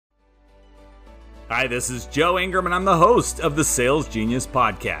Hi, this is Joe Ingram, and I'm the host of the Sales Genius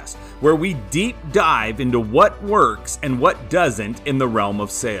Podcast, where we deep dive into what works and what doesn't in the realm of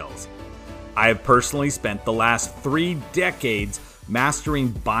sales. I have personally spent the last 3 decades mastering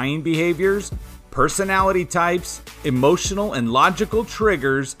buying behaviors, personality types, emotional and logical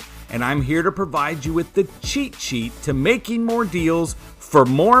triggers, and I'm here to provide you with the cheat sheet to making more deals for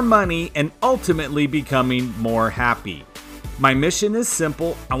more money and ultimately becoming more happy. My mission is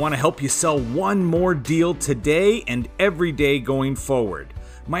simple. I want to help you sell one more deal today and every day going forward.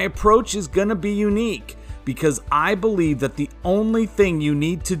 My approach is going to be unique because I believe that the only thing you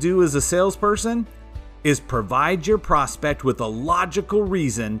need to do as a salesperson is provide your prospect with a logical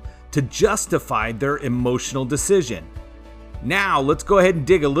reason to justify their emotional decision. Now, let's go ahead and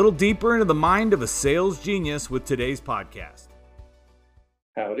dig a little deeper into the mind of a sales genius with today's podcast.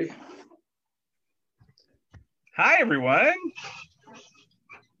 Howdy. Hi, everyone.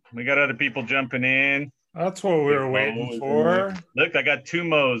 We got other people jumping in. That's what we were waiting for. Look, I got 2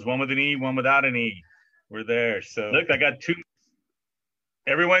 Mo's, one with an E, one without an E. We're there. So look, I got 2.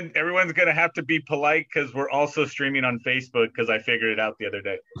 Everyone's going to have to be polite because we're also streaming on Facebook because I figured it out the other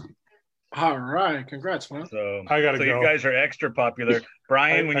day. All right. Congrats, man. So I gotta go. You guys are extra popular.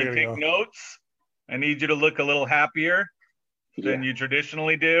 Brian, when you take go. notes, I need you to look a little happier than you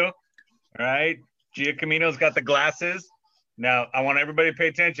traditionally do. All right. Giacomino's got the glasses. Now, I want everybody to pay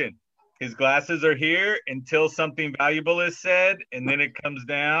attention. His glasses are here until something valuable is said, and then it comes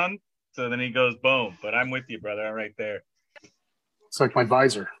down. So then he goes, boom. But I'm with you, brother. I'm right there. It's like my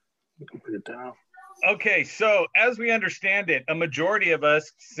visor. You can put it down. Okay, so as we understand it, a majority of us,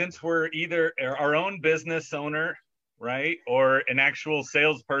 since we're either our own business owner, right, or an actual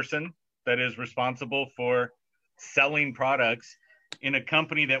salesperson that is responsible for selling products in a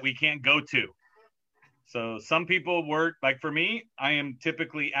company that we can't go to. So some people work, like for me, I am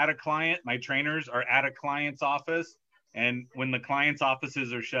typically at a client. My trainers are at a client's office. And when the client's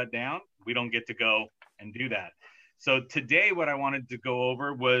offices are shut down, we don't get to go and do that. So today what I wanted to go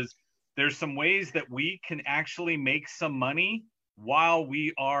over was there's some ways that we can actually make some money while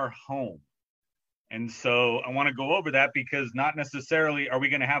we are home. And so I want to go over that because not necessarily are we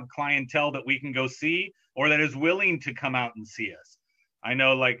going to have clientele that we can go see or that is willing to come out and see us. I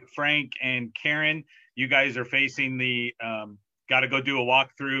know like Frank and Karen, you guys are facing the got to go do a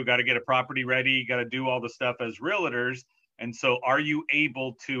walkthrough, got to get a property ready, got to do all the stuff as realtors. And so are you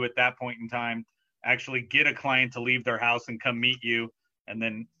able to, at that point in time, actually get a client to leave their house and come meet you, and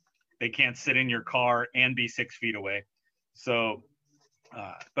then they can't sit in your car and be 6 feet away? So,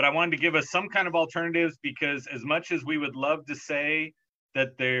 but I wanted to give us some kind of alternatives because as much as we would love to say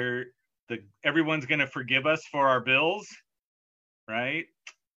that everyone's going to forgive us for our bills, right?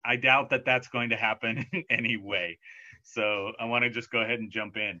 I doubt that that's going to happen anyway. So I want to just go ahead and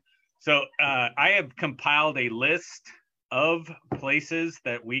jump in. So I have compiled a list of places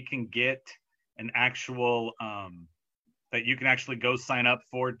that we can get an actual, that you can actually go sign up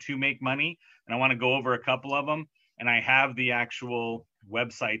for to make money. And I want to go over a couple of them. And I have the actual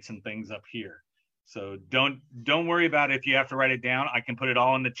websites and things up here. So don't worry about if you have to write it down. I can put it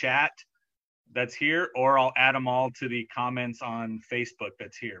all in the chat that's here, or I'll add them all to the comments on Facebook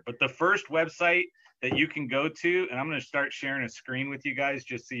that's here. But the first website that you can go to, and I'm going to start sharing a screen with you guys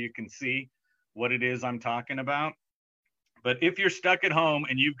just so you can see what it is I'm talking about. But if you're stuck at home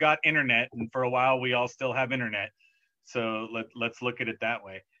and you've got internet, and for a while we all still have internet, so let's look at it that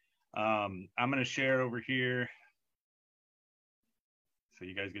way. I'm going to share over here so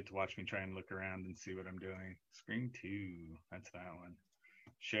you guys get to watch me try and look around and see what I'm doing. Screen 2, that's that one.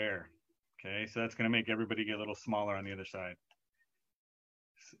 Share. Okay, so that's going to make everybody get a little smaller on the other side.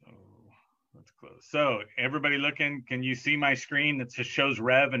 So let's close. So everybody looking, can you see my screen that just shows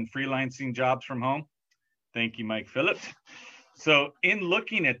Rev and freelancing jobs from home? Thank you, Mike Phillips. So in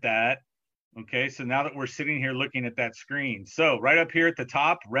looking at that, okay, so now that we're sitting here looking at that screen, so right up here at the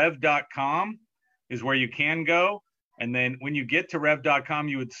top, rev.com is where you can go. And then when you get to rev.com,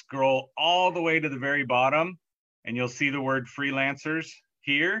 you would scroll all the way to the very bottom and you'll see the word freelancers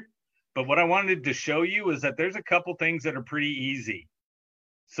here. But what I wanted to show you is that there's a couple things that are pretty easy.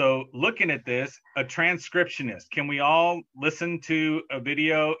 So looking at this, a transcriptionist, can we all listen to a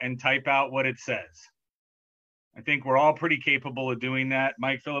video and type out what it says? I think we're all pretty capable of doing that.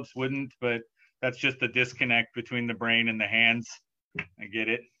 Mike Phillips wouldn't, but that's just the disconnect between the brain and the hands. I get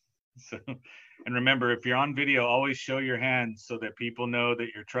it. So, and remember, if you're on video, always show your hands so that people know that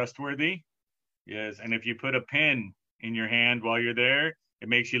you're trustworthy. Yes, and if you put a pen in your hand while you're there, it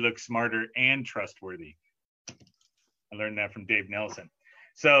makes you look smarter and trustworthy. I learned that from Dave Nelson.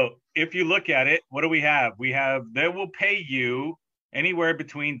 So if you look at it, what do we have? We have, they will pay you anywhere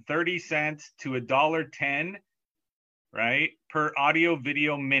between 30 cents to $1.10, right, per audio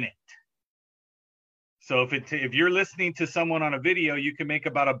video minute. So if you're listening to someone on a video, you can make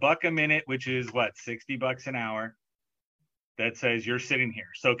about $1 a minute, which is what, $60 an hour. That says you're sitting here.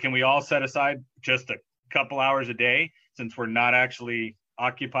 So can we all set aside just a couple hours a day, since we're not actually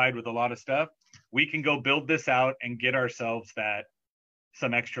occupied with a lot of stuff? We can go build this out and get ourselves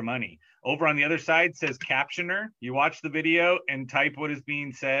some extra money. Over on the other side says captioner. You watch the video and type what is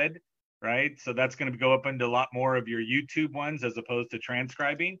being said, right? So that's going to go up into a lot more of your YouTube ones as opposed to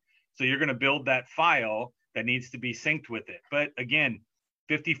transcribing. So you're going to build that file that needs to be synced with it. But again,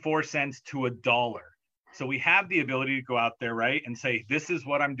 54 cents to $1. So we have the ability to go out there, right, and say, this is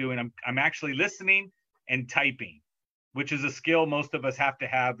what I'm doing. I'm actually listening and typing, which is a skill most of us have to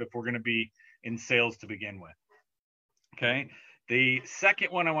have if we're going to be in sales to begin with. Okay. The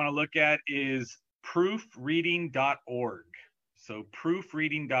second one I want to look at is proofreading.org. So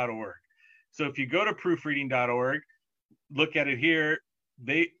proofreading.org. So if you go to proofreading.org, look at it here,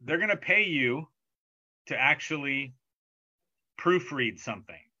 they're going to pay you to actually proofread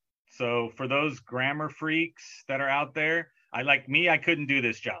something. So for those grammar freaks that are out there, I couldn't do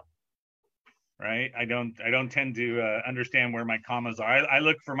this job, right? I don't tend to understand where my commas are. I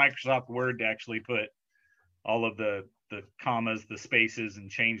look for Microsoft Word to actually put all of the commas, the spaces,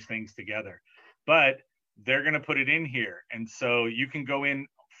 and change things together. But they're going to put it in here. And so you can go in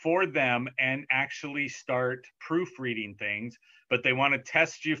for them and actually start proofreading things, but they want to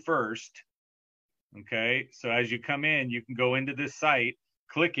test you first. Okay. So as you come in, you can go into this site,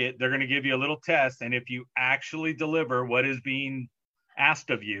 click it. They're going to give you a little test. And if you actually deliver what is being asked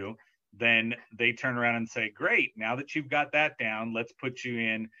of you, then they turn around and say, great, now that you've got that down, let's put you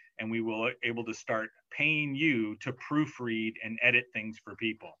in and we will able to start paying you to proofread and edit things for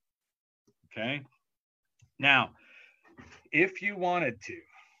people. Okay. Now, if you wanted to,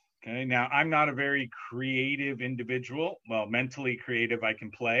 okay, now I'm not a very creative individual. Well, mentally creative I can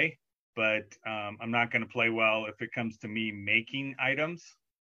play, but I'm not going to play well if it comes to me making items.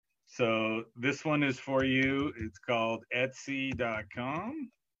 So this one is for you. It's called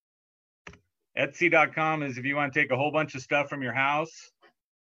Etsy.com. Etsy.com is if you want to take a whole bunch of stuff from your house.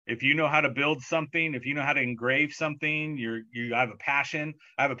 If you know how to build something, if you know how to engrave something, you have a passion.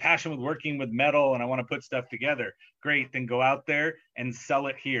 I have a passion with working with metal and I want to put stuff together. Great, then go out there and sell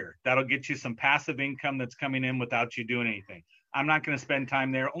it here. That'll get you some passive income that's coming in without you doing anything. I'm not going to spend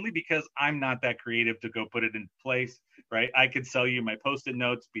time there only because I'm not that creative to go put it in place, right? I could sell you my Post-it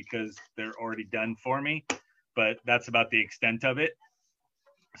notes because they're already done for me, but that's about the extent of it.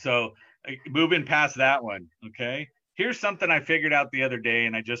 So moving past that one, okay? Here's something I figured out the other day,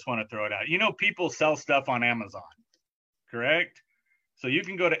 and I just want to throw it out. You know, people sell stuff on Amazon, correct? So you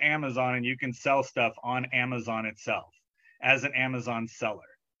can go to Amazon and you can sell stuff on Amazon itself as an Amazon seller.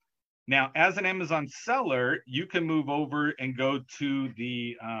 Now, as an Amazon seller, you can move over and go to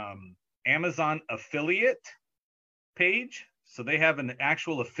the Amazon affiliate page. So they have an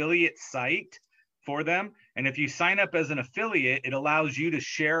actual affiliate site for them. And if you sign up as an affiliate, it allows you to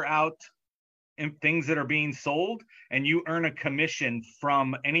share out things that are being sold, and you earn a commission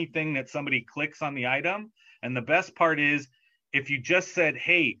from anything that somebody clicks on the item. And the best part is, if you just said,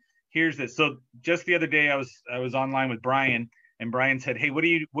 hey, here's this. So just the other day, I was online with Brian, and Brian said, hey, what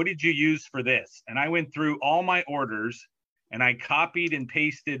did you use for this? And I went through all my orders and I copied and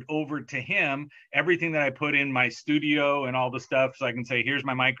pasted over to him everything that I put in my studio and all the stuff. So I can say, here's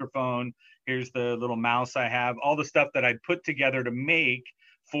my microphone, here's the little mouse I have, all the stuff that I'd put together to make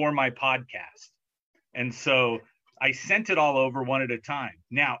for my podcast. And so I sent it all over one at a time.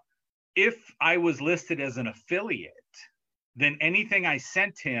 Now, if I was listed as an affiliate, then anything I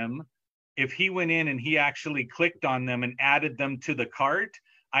sent him, if he went in and he actually clicked on them and added them to the cart,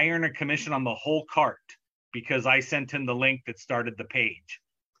 I earn a commission on the whole cart because I sent him the link that started the page.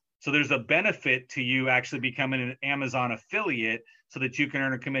 So there's a benefit to you actually becoming an Amazon affiliate so that you can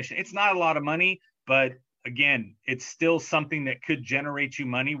earn a commission. It's not a lot of money, but again, it's still something that could generate you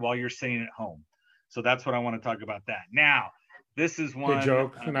money while you're sitting at home. So that's what I want to talk about that. Now, this is one. Hey,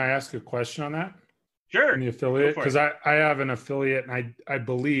 Joe, can I ask a question on that? Sure. On the affiliate? Because I have an affiliate, and I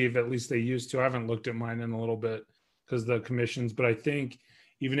believe, at least they used to, I haven't looked at mine in a little bit because the commissions, but I think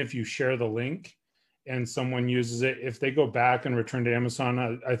even if you share the link and someone uses it, if they go back and return to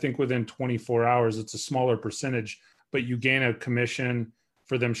Amazon, I think within 24 hours, it's a smaller percentage, but you gain a commission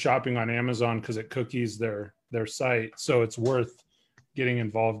for them shopping on Amazon because it cookies their site. So it's worth getting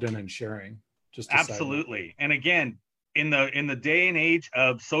involved in and sharing. Just absolutely. And again, in the day and age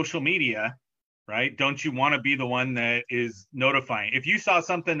of social media, right? Don't you want to be the one that is notifying? If you saw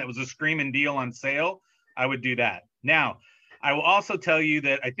something that was a screaming deal on sale, I would do that. Now, I will also tell you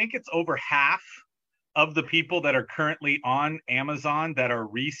that I think it's over half of the people that are currently on Amazon that are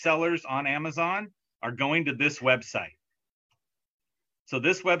resellers on Amazon are going to this website. So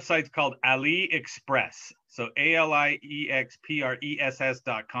this website's called AliExpress. So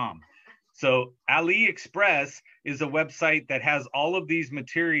AliExpress.com. So AliExpress is a website that has all of these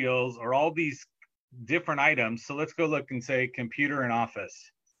materials or all these different items. So let's go look and say computer and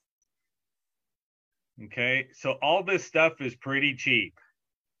office. Okay, so all this stuff is pretty cheap.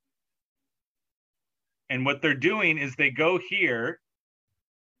 And what they're doing is they go here,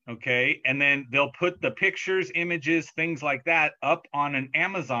 okay, and then they'll put the pictures, images, things like that up on an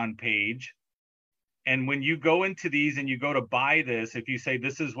Amazon page. And when you go into these and you go to buy this, if you say,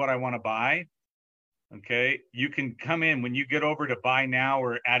 this is what I want to buy, okay, you can come in. When you get over to buy now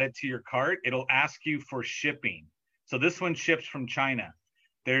or add it to your cart, it'll ask you for shipping. So this one ships from China.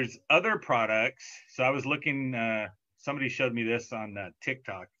 There's other products. So I was looking, somebody showed me this on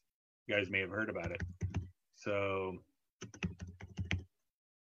TikTok. You guys may have heard about it. So,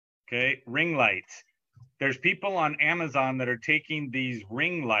 okay, ring lights. There's people on Amazon that are taking these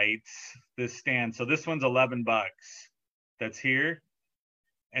ring lights, this stand. So this one's $11. That's here.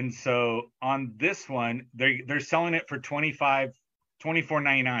 And so on this one, they're selling it for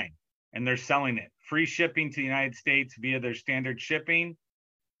 $24.99, and they're selling it. Free shipping to the United States via their standard shipping,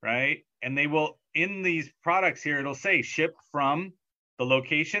 right? And they will, in these products here, it'll say ship from the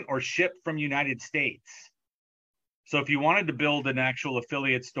location or ship from United States. So if you wanted to build an actual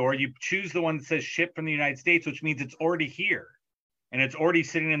affiliate store, you choose the one that says ship from the United States, which means it's already here and it's already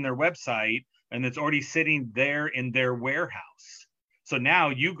sitting in their website and it's already sitting there in their warehouse. So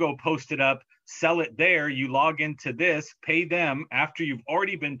now you go post it up, sell it there, you log into this, pay them after you've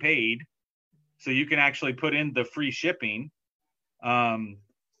already been paid. So you can actually put in the free shipping. And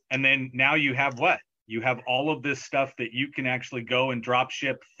then now you have what? You have all of this stuff that you can actually go and drop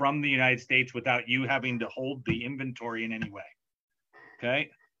ship from the United States without you having to hold the inventory in any way. Okay,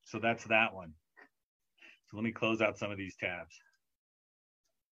 so that's that one. So let me close out some of these tabs.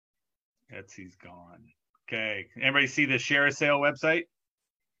 Etsy's gone. Okay, everybody see the Share a Sale website? Is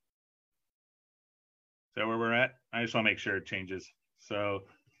that where we're at? I just want to make sure it changes. So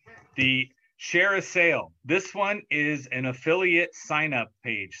the Share a Sale. This one is an affiliate sign up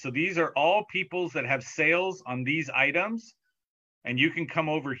page. So these are all peoples that have sales on these items. And you can come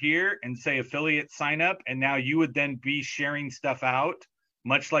over here and say affiliate sign up. And now you would then be sharing stuff out,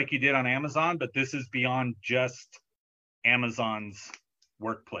 much like you did on Amazon. But this is beyond just Amazon's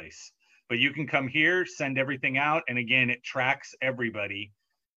workplace. But you can come here, send everything out. And again, it tracks everybody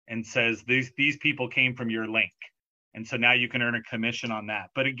and says these people came from your link. And so now you can earn a commission on that.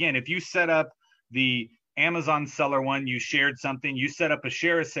 But again, if you set up the Amazon seller one, you shared something, you set up a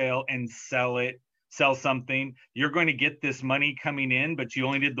Share a Sale and sell something, you're going to get this money coming in, but you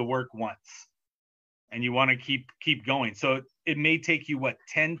only did the work once. And you want to keep going. So it may take you,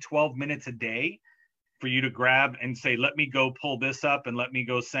 10, 12 minutes a day for you to grab and say, let me go pull this up and let me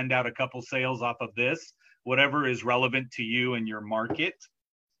go send out a couple sales off of this, whatever is relevant to you and your market.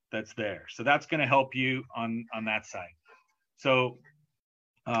 That's there. So that's going to help you on that side. So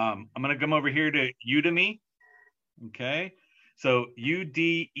I'm going to come over here to Udemy. Okay. So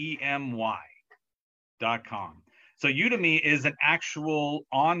udemy.com. So Udemy is an actual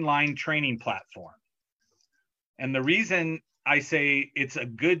online training platform. And the reason I say it's a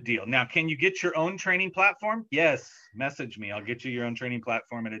good deal. Now, can you get your own training platform? Yes. Message me. I'll get you your own training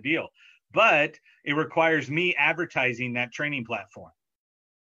platform at a deal. But it requires me advertising that training platform.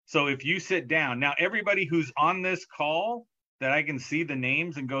 So if you sit down, now everybody who's on this call that I can see the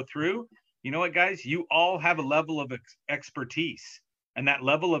names and go through, you know what, guys? You all have a level of expertise. And that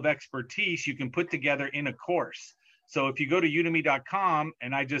level of expertise you can put together in a course. So if you go to udemy.com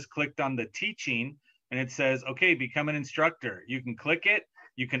and I just clicked on the teaching and it says, okay, become an instructor. You can click it.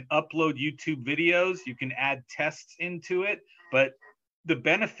 You can upload YouTube videos. You can add tests into it. But the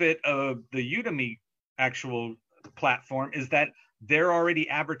benefit of the Udemy actual platform is that they're already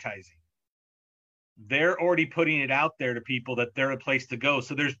advertising. They're already putting it out there to people that they're a place to go.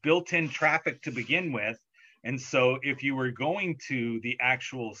 So there's built-in traffic to begin with. And so if you were going to the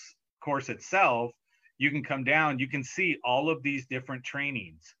actual course itself, you can come down, you can see all of these different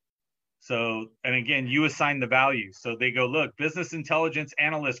trainings. So, and again, you assign the value. So they go, look, business intelligence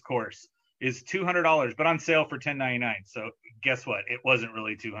analyst course is $200, but on sale for $10.99. So guess what? It wasn't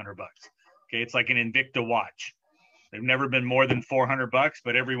really $200. Okay. It's like an Invicta watch. They've never been more than $400,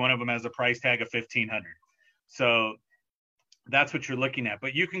 but every one of them has a price tag of $1,500. So that's what you're looking at.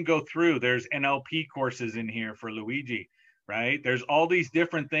 But you can go through, there's NLP courses in here for Luigi. right? There's all these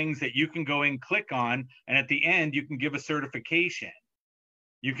different things that you can go and click on, and at the end you can give a certification.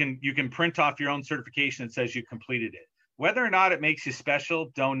 You can print off your own certification that says you completed it. Whether or not it makes you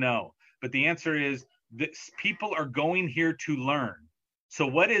special, don't know. But the answer is this: people are going here to learn. So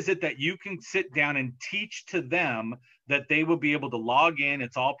what is it that you can sit down and teach to them that they will be able to log in?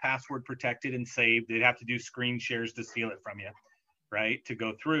 It's all password protected and saved. They'd have to do screen shares to steal it from you, right, to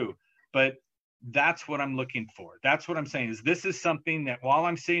go through. But that's what I'm looking for. That's what I'm saying is this is something that while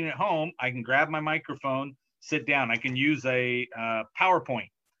I'm sitting at home, I can grab my microphone, sit down. I can use a PowerPoint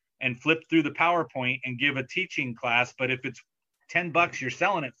and flip through the PowerPoint and give a teaching class. But if it's $10 you're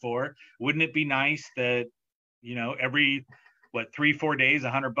selling it for, wouldn't it be nice that, you know, every 3-4 days,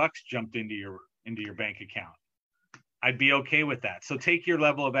 $100 jumped into your bank account? I'd be okay with that. So take your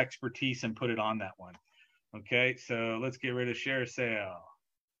level of expertise and put it on that one. Okay, so let's get rid of share sale.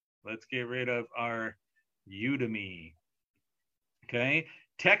 Let's get rid of our Udemy. Okay,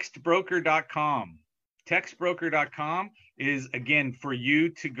 textbroker.com. Textbroker.com is, again, for you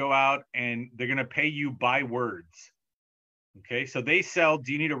to go out and they're going to pay you by words. Okay, so they sell,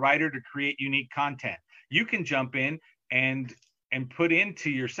 do you need a writer to create unique content? You can jump in and put into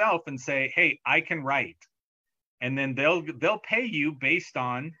yourself and say, hey, I can write. And then they'll pay you based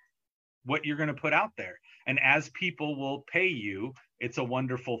on what you're going to put out there. And as people will pay you, it's a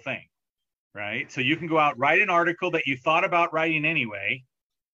wonderful thing, right? So you can go out, write an article that you thought about writing anyway,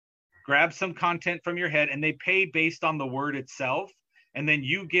 grab some content from your head, and they pay based on the word itself. And then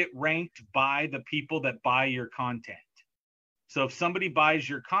you get ranked by the people that buy your content. So if somebody buys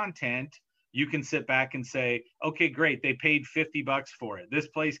your content, you can sit back and say, okay, great, they paid $50 for it. This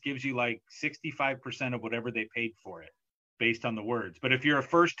place gives you like 65% of whatever they paid for it based on the words. But if you're a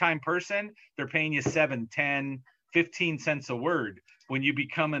first-time person, they're paying you 7, 10, 15 cents a word. When you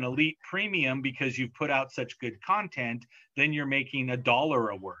become an elite premium because you've put out such good content, then you're making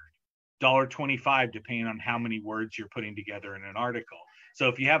 $1 a word, $1.25, depending on how many words you're putting together in an article. So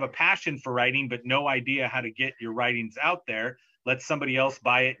if you have a passion for writing but no idea how to get your writings out there, let somebody else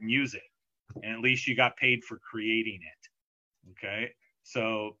buy it and use it. And at least you got paid for creating it. Okay,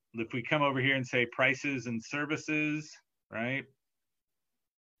 so if we come over here and say prices and services, right,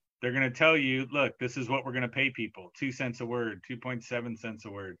 they're going to tell you, look, this is what we're going to pay people: 2 cents a word, 2.7 cents a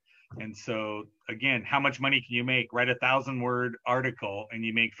word. And so again, how much money can you make? Write a 1,000-word article and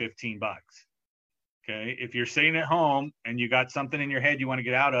you make $15. Okay, if you're sitting at home and you got something in your head you want to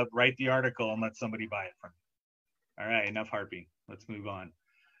get out of, write the article and let somebody buy it from you. All right, enough harping. Let's move on.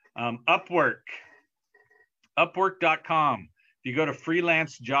 Upwork, upwork.com. If you go to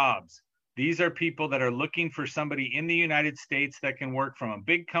freelance jobs, these are people that are looking for somebody in the United States that can work from them.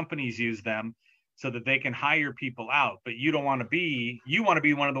 Big companies use them so that they can hire people out, but you don't want to be, you want to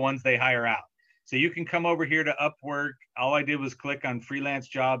be one of the ones they hire out. So you can come over here to Upwork. All I did was click on freelance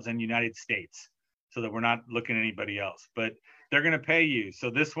jobs in United States so that we're not looking at anybody else, but they're going to pay you. So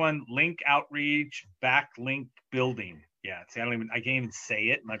this one, link outreach, backlink building. Yeah, see, I can't even say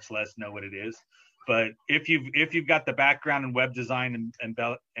it, much less know what it is. But if you've got the background in web design and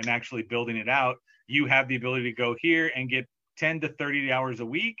actually building it out, you have the ability to go here and get 10 to 30 hours a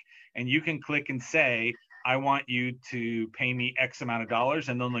week, and you can click and say, I want you to pay me X amount of dollars,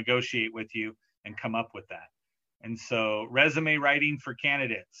 and they'll negotiate with you and come up with that. And so resume writing for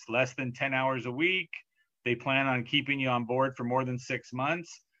candidates, less than 10 hours a week. They plan on keeping you on board for more than 6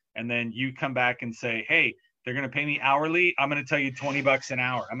 months. And then you come back and say, hey, they're going to pay me hourly. I'm going to tell you $20 an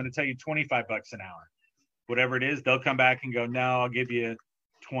hour. I'm going to tell you $25 an hour. Whatever it is, they'll come back and go, no, I'll give you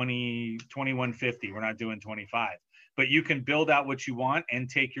 $21.50. We're not doing 25. But you can build out what you want and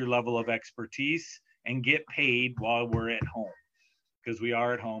take your level of expertise and get paid while we're at home, because we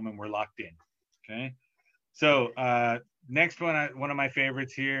are at home and we're locked in. Okay. So next one of my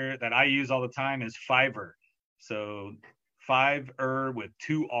favorites here that I use all the time is Fiverr. So Fiverr with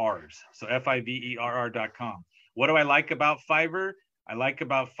 2 R's. So Fiverr.com. What do I like about Fiverr? I like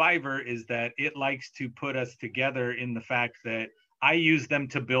about Fiverr is that it likes to put us together in the fact that I use them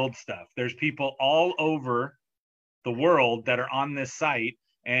to build stuff. There's people all over the world that are on this site.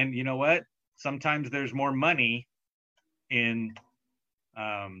 And you know what? Sometimes there's more money in,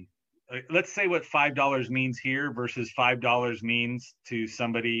 let's say what $5 means here versus $5 means to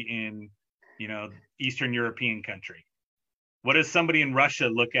somebody in, Eastern European country. What does somebody in Russia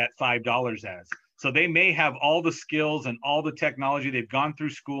look at $5 as? So they may have all the skills and all the technology. They've gone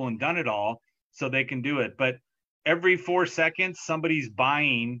through school and done it all, so they can do it. But every 4 seconds, somebody's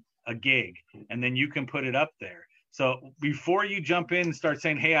buying a gig, and then you can put it up there. So before you jump in and start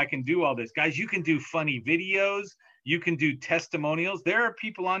saying, hey, I can do all this, guys, you can do funny videos. You can do testimonials. There are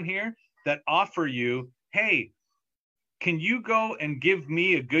people on here that offer you, hey, can you go and give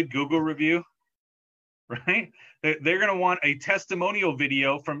me a good Google review? Right? They're going to want a testimonial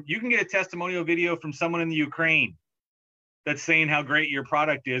video from, you can get a testimonial video from someone in the Ukraine that's saying how great your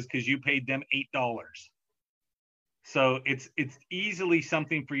product is because you paid them $8. So it's easily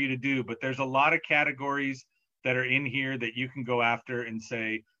something for you to do, but there's a lot of categories that are in here that you can go after and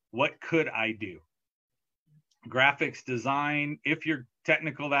say, what could I do? Graphics design, if you're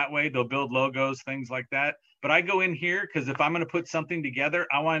technical that way, they'll build logos, things like that. But I go in here because if I'm going to put something together,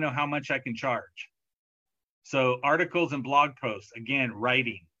 I want to know how much I can charge. So articles and blog posts, again,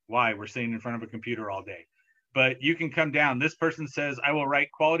 writing. Why? We're sitting in front of a computer all day. But you can come down. This person says, I will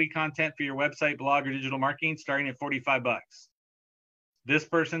write quality content for your website, blog, or digital marketing starting at 45 bucks. This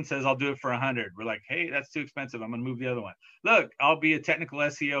person says, I'll do it for 100. We're like, hey, that's too expensive. I'm going to move the other one. Look, I'll be a technical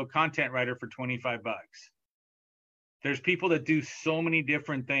SEO content writer for 25 bucks. There's people that do so many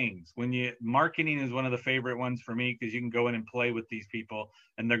different things. Marketing is one of the favorite ones for me because you can go in and play with these people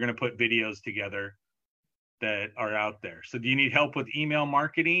and they're going to put videos together that are out there. So do you need help with email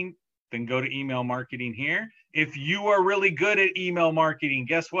marketing? Then go to email marketing here. If you are really good at email marketing,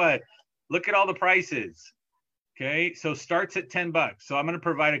 guess what? Look at all the prices. Okay, so starts at 10 bucks. So I'm going to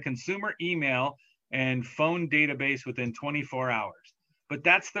provide a consumer email and phone database within 24 hours. But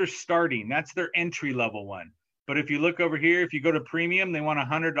that's their starting. That's their entry level one. But if you look over here, if you go to premium, they want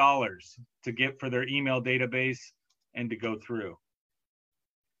 $100 to get for their email database and to go through.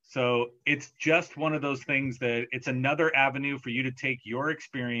 So it's just one of those things that it's another avenue for you to take your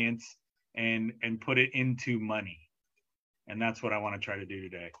experience and put it into money. And that's what I want to try to do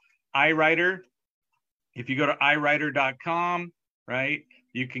today. iWriter, if you go to iWriter.com, right,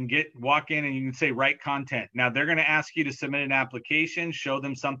 you can walk in and you can say write content. Now they're going to ask you to submit an application, show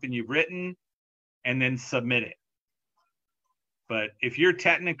them something you've written, and then submit it. But if you're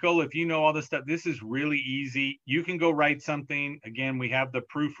technical, if you know all this stuff, this is really easy. You can go write something. Again, we have the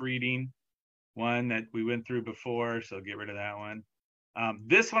proofreading one that we went through before, so get rid of that one.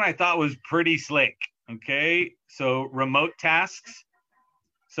 This one I thought was pretty slick, okay? So remote tasks.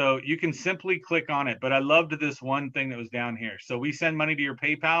 So you can simply click on it, but I loved this one thing that was down here. So we send money to your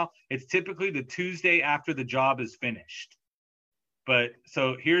PayPal. It's typically the Tuesday after the job is finished. But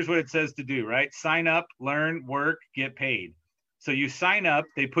so here's what it says to do, right? Sign up, learn, work, get paid. So you sign up,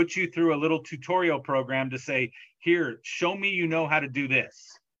 they put you through a little tutorial program to say, here, show me you know how to do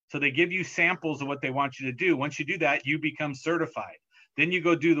this. So they give you samples of what they want you to do. Once you do that, you become certified. Then you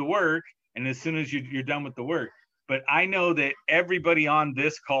go do the work, and as soon as you're done with the work. But I know that everybody on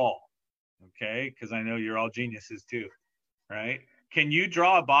this call, okay, because I know you're all geniuses too, right? Can you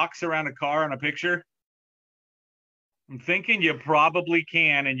draw a box around a car on a picture? I'm thinking you probably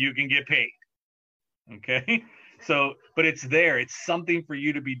can, and you can get paid, okay? So, but it's there. It's something for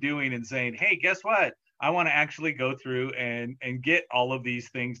you to be doing and saying, hey, guess what? I want to actually go through and get all of these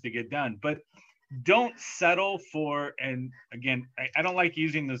things to get done. But don't settle for, and again, I don't like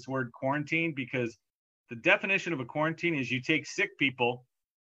using this word quarantine because the definition of a quarantine is you take sick people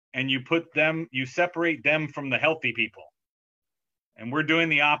and you separate them from the healthy people. And we're doing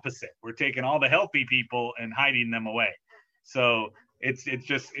the opposite. We're taking all the healthy people and hiding them away. So it's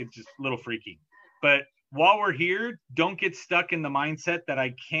just a little freaky. But while we're here, don't get stuck in the mindset that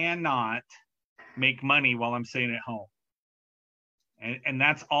I cannot make money while I'm sitting at home. And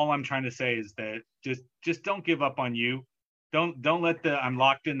that's all I'm trying to say is that just don't give up on you. Don't let the I'm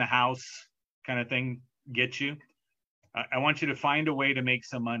locked in the house kind of thing get you. I want you to find a way to make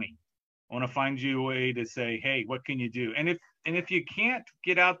some money. I want to find you a way to say, hey, what can you do? And if you can't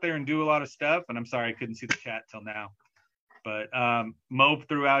get out there and do a lot of stuff, and I'm sorry I couldn't see the chat till now, but Mo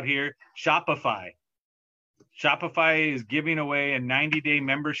threw out here, Shopify. Shopify is giving away a 90-day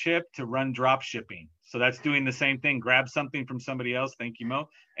membership to run drop shipping. So that's doing the same thing. Grab something from somebody else, thank you, Mo,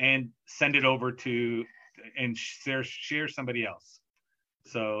 and send it over to and share somebody else.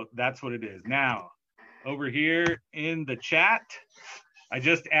 So that's what it is. Now, over here in the chat, I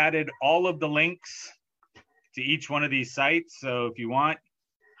just added all of the links to each one of these sites. So if you want,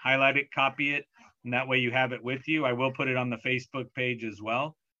 highlight it, copy it, and that way you have it with you. I will put it on the Facebook page as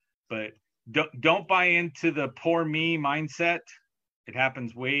well. But don't buy into the poor me mindset. It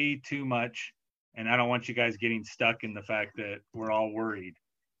happens way too much. And I don't want you guys getting stuck in the fact that we're all worried,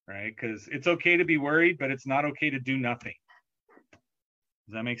 right? Because it's okay to be worried, but it's not okay to do nothing.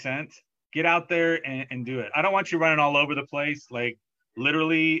 Does that make sense? Get out there and do it. I don't want you running all over the place. Like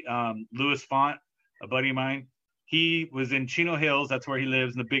literally, Louis Font, a buddy of mine, he was in Chino Hills. That's where he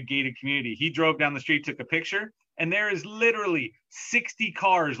lives in the big gated community. He drove down the street, took a picture, and there is literally 60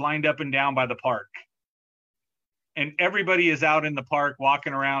 cars lined up and down by the park. And everybody is out in the park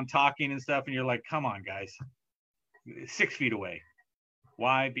walking around, talking and stuff. And you're like, come on, guys. 6 feet away.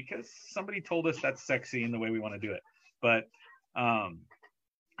 Why? Because somebody told us that's sexy and the way we want to do it. But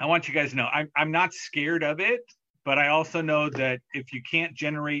I want you guys to know I'm not scared of it, but I also know that if you can't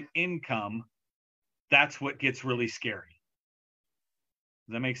generate income, that's what gets really scary.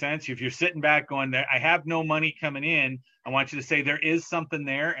 Does that make sense? If you're sitting back going, I have no money coming in, I want you to say there is something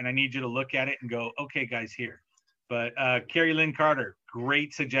there, and I need you to look at it and go, okay, guys, here. But Carrie Lynn Carter,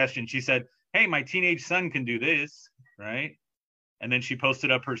 great suggestion. She said, hey, my teenage son can do this, right? And then she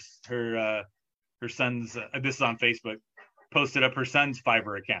posted up her son's, this is on Facebook, posted up her son's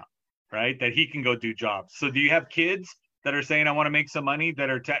Fiverr account, right? That he can go do jobs. So do you have kids that are saying, I want to make some money, that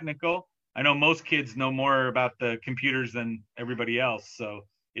are technical? I know most kids know more about the computers than everybody else. So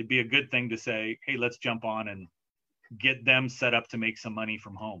it'd be a good thing to say, hey, let's jump on and get them set up to make some money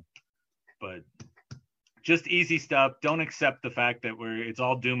from home. But just easy stuff. Don't accept the fact that it's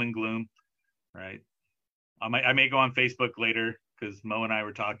all doom and gloom, right? I may go on Facebook later because Mo and I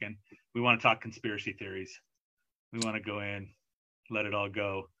were talking. We want to talk conspiracy theories. We want to go in, let it all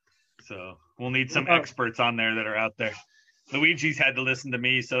go. So we'll need some experts on there that are out there. Luigi's had to listen to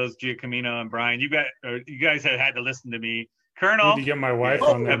me. So is Giacomino and Brian. You guys have had to listen to me. Colonel, need to get my wife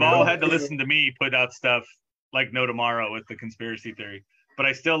on there. Have all had to listen to me put out stuff like No Tomorrow with the conspiracy theory. But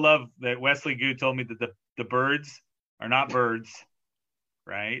I still love that Wesley Gu told me that the birds are not birds,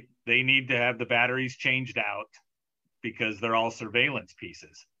 right? They need to have the batteries changed out because they're all surveillance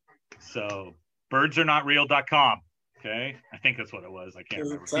pieces. So birdsarenotreal.com. Okay. I think that's what it was. I can't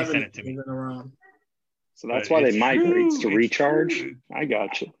remember. He sent it to me. So that's why they migrate to recharge. I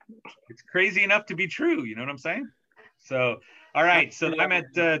got you. It's crazy enough to be true. You know what I'm saying? So, all right. So I'm at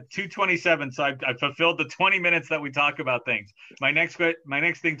 2:27. So I've fulfilled the 20 minutes that we talk about things. My next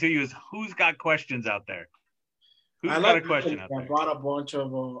thing to you is, who's got questions out there? Who's got a question out there? I brought a bunch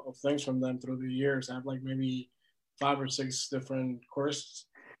of things from them through the years. I have like maybe 5 or 6 different courses,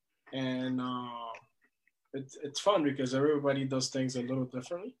 and it's fun because everybody does things a little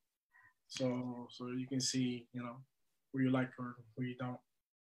differently. So you can see, who you like or who you don't.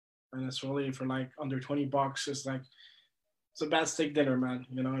 And it's really for like under $20. It's a bad steak dinner, man.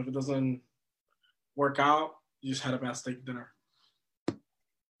 If it doesn't work out, you just had a bad steak dinner.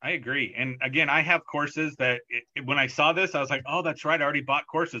 I agree. And again, I have courses that when I saw this, I was like, oh, that's right. I already bought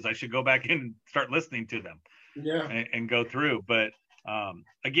courses. I should go back in and start listening to them. Yeah. And go through. But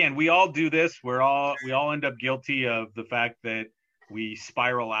again, we all do this. We all end up guilty of the fact that we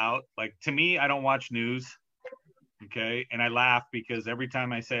spiral out. Like, to me, I don't watch news. Okay. And I laugh because every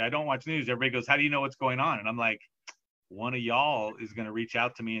time I say I don't watch news, everybody goes, how do you know what's going on? And I'm like, one of y'all is going to reach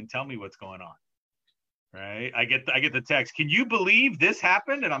out to me and tell me what's going on. Right. I get the text. Can you believe this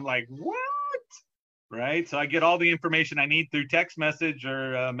happened? And I'm like, what? Right. So I get all the information I need through text message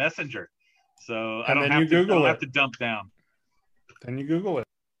or Messenger. So I don't have to dump down. Then you Google it.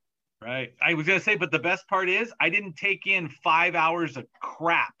 Right. I was going to say, but the best part is I didn't take in 5 hours of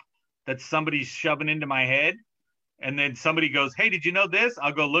crap that somebody's shoving into my head. And then somebody goes, hey, did you know this?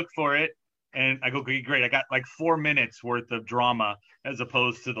 I'll go look for it. And I go, great. I got like 4 minutes worth of drama as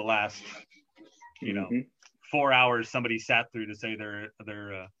opposed to the last, 4 hours somebody sat through to say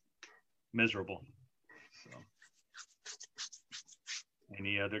they're miserable. So,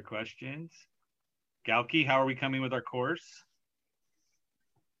 any other questions? Galki, how are we coming with our course?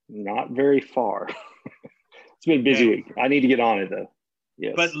 Not very far. It's been a busy week. I need to get on it though.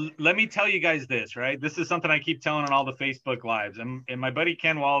 Yes. But let me tell you guys this, right? This is something I keep telling on all the Facebook lives. And my buddy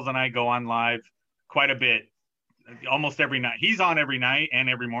Ken Walls and I go on live quite a bit, almost every night. He's on every night and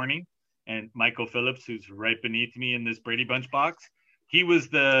every morning. And Michael Phillips, who's right beneath me in this Brady Bunch box, he was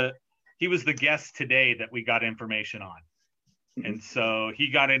the guest today that we got information on. Mm-hmm. And so he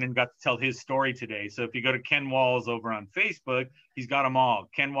got in and got to tell his story today. So if you go to Ken Walls over on Facebook, he's got them all.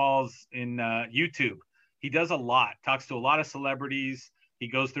 Ken Walls in YouTube. He does a lot, talks to a lot of celebrities. He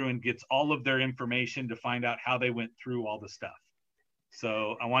goes through and gets all of their information to find out how they went through all the stuff.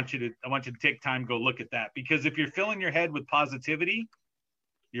 So I want you to take time, go look at that, because if you're filling your head with positivity,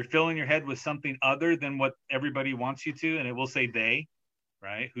 you're filling your head with something other than what everybody wants you to. And it will say they,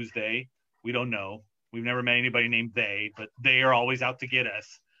 right? Who's they? We don't know. We've never met anybody named they, but they are always out to get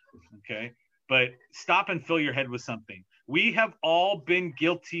us. Okay. But stop and fill your head with something. We have all been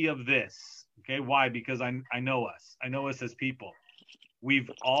guilty of this. Okay. Why? Because I know us. I know us as people. We've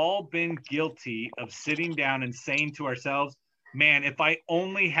all been guilty of sitting down and saying to ourselves, man, if I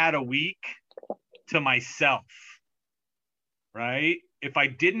only had a week to myself, right? If I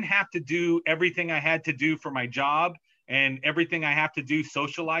didn't have to do everything I had to do for my job and everything I have to do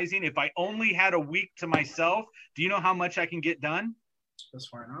socializing, if I only had a week to myself, do you know how much I can get done? Let's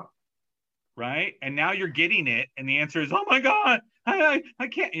find out. right? And now you're getting it. And the answer is, oh my God, I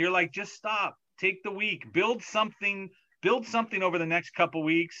can't. And you're like, just stop, take the week, build something over the next couple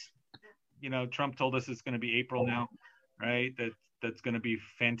weeks. You know, Trump told us it's going to be April now, right? That's going to be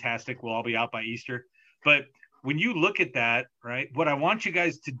fantastic. We'll all be out by Easter. But when you look at that, right, what I want you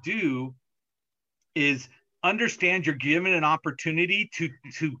guys to do is understand you're given an opportunity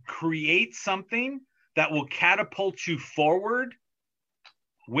to create something that will catapult you forward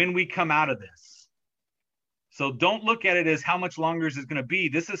when we come out of this. So don't look at it as how much longer is it going to be.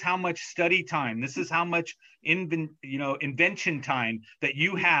 This is how much study time. This is how much invention time that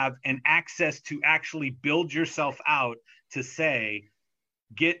you have and access to actually build yourself out to say,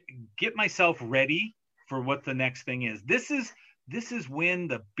 get myself ready for what the next thing is. This is when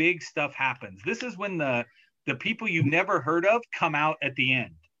the big stuff happens. This is when the people you've never heard of come out at the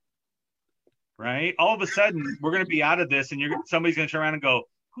end, right? All of a sudden, we're going to be out of this, and somebody's going to turn around and go,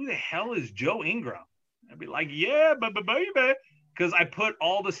 who the hell is Joe Ingram? I'd be like, yeah, baby, because I put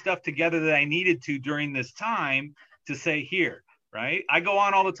all the stuff together that I needed to during this time to say here, right? I go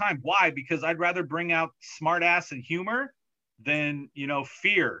on all the time. Why? Because I'd rather bring out smart ass and humor than,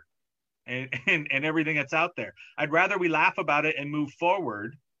 fear and everything that's out there. I'd rather we laugh about it and move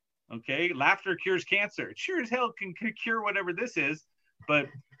forward. Okay. Laughter cures cancer. It sure as hell can cure whatever this is. But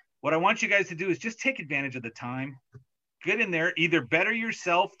what I want you guys to do is just take advantage of the time. Get in there, either better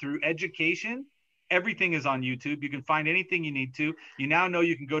yourself through education. Everything is on YouTube. You can find anything you need to. You now know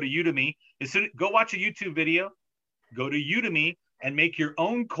you can go to Udemy. Go watch a YouTube video, go to Udemy and make your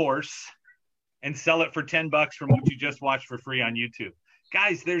own course and sell it for $10 from what you just watched for free on YouTube.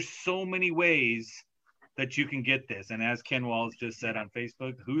 Guys, there's so many ways that you can get this. And as Ken Walls just said on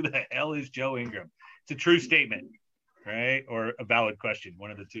Facebook, who the hell is Joe Ingram? It's a true statement, right? Or a valid question,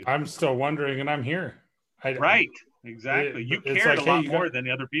 one of the two. I'm still wondering, and I'm here. Right, exactly. You cared a lot more than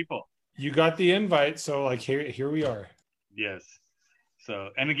the other people. You got the invite, so like here we are. Yes. So,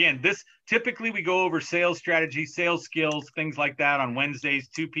 and again, this typically we go over sales strategy, sales skills, things like that on Wednesdays,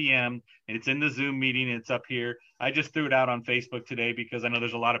 2 p.m. And it's in the Zoom meeting. It's up here. I just threw it out on Facebook today because I know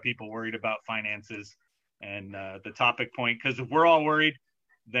there's a lot of people worried about finances and the topic point. Because if we're all worried,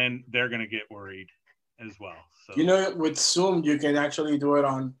 then they're going to get worried as well. So, with Zoom, you can actually do it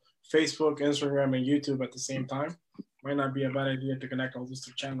on Facebook, Instagram, and YouTube at the same time. Might not be a bad idea to connect all those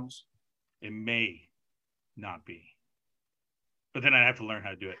 3 channels. It may not be. But then I have to learn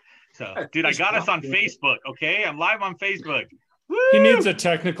how to do it. So, dude, I got us on Facebook, okay? I'm live on Facebook. Woo! He needs a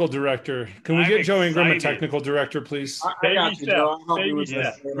technical director. Can we get Joe Ingram a technical director, please? I got you, Joe. I'll help you with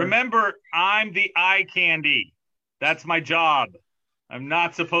this. Remember, I'm the eye candy. That's my job. I'm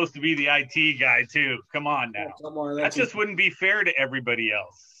not supposed to be the IT guy, too. Come on now. Oh, come on, that just wouldn't be fair to everybody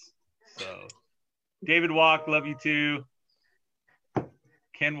else. So, David Walk, love you, too.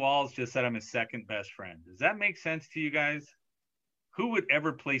 Ken Walls just said I'm his second best friend. Does that make sense to you guys? Who would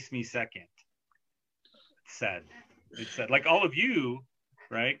ever place me second? It's sad. It's sad. Like all of you,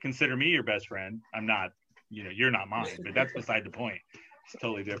 right? Consider me your best friend. I'm not, you're not mine, but that's beside the point. It's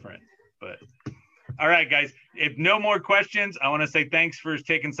totally different. But all right, guys, if no more questions, I want to say thanks for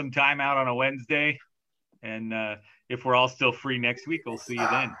taking some time out on a Wednesday. And if we're all still free next week, we'll see you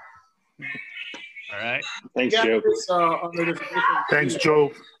then. All right. Thanks, Joe. Thanks,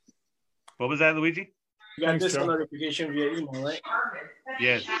 Joe. What was that, Luigi? You got this notification via email, right?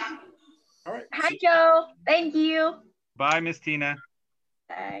 Yes. All right. Hi, Joe. Thank you. Bye, Miss Tina.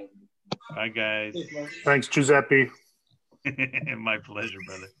 Bye. Bye, guys. Thanks, Giuseppe. My pleasure,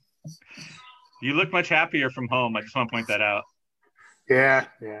 brother. You look much happier from home. I just want to point that out. Yeah.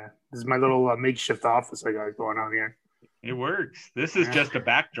 This is my little makeshift office I got going on here. It works. This is just a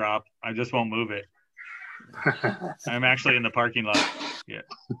backdrop. I just won't move it. I'm actually in the parking lot. Yeah.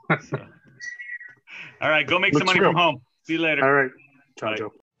 So. All right, go make some money from home. See you later. All right. Ciao, Bye.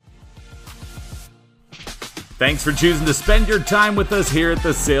 Joe. Thanks for choosing to spend your time with us here at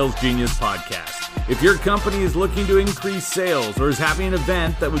the Sales Genius Podcast. If your company is looking to increase sales or is having an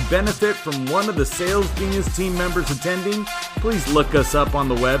event that would benefit from one of the Sales Genius team members attending, please look us up on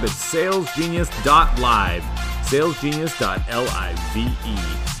the web at salesgenius.live,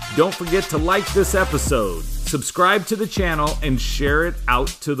 salesgenius.live. Don't forget to like this episode, subscribe to the channel, and share it out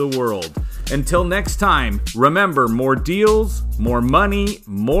to the world. Until next time, remember, more deals, more money,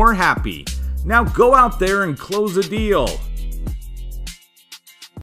 more happy. Now go out there and close a deal.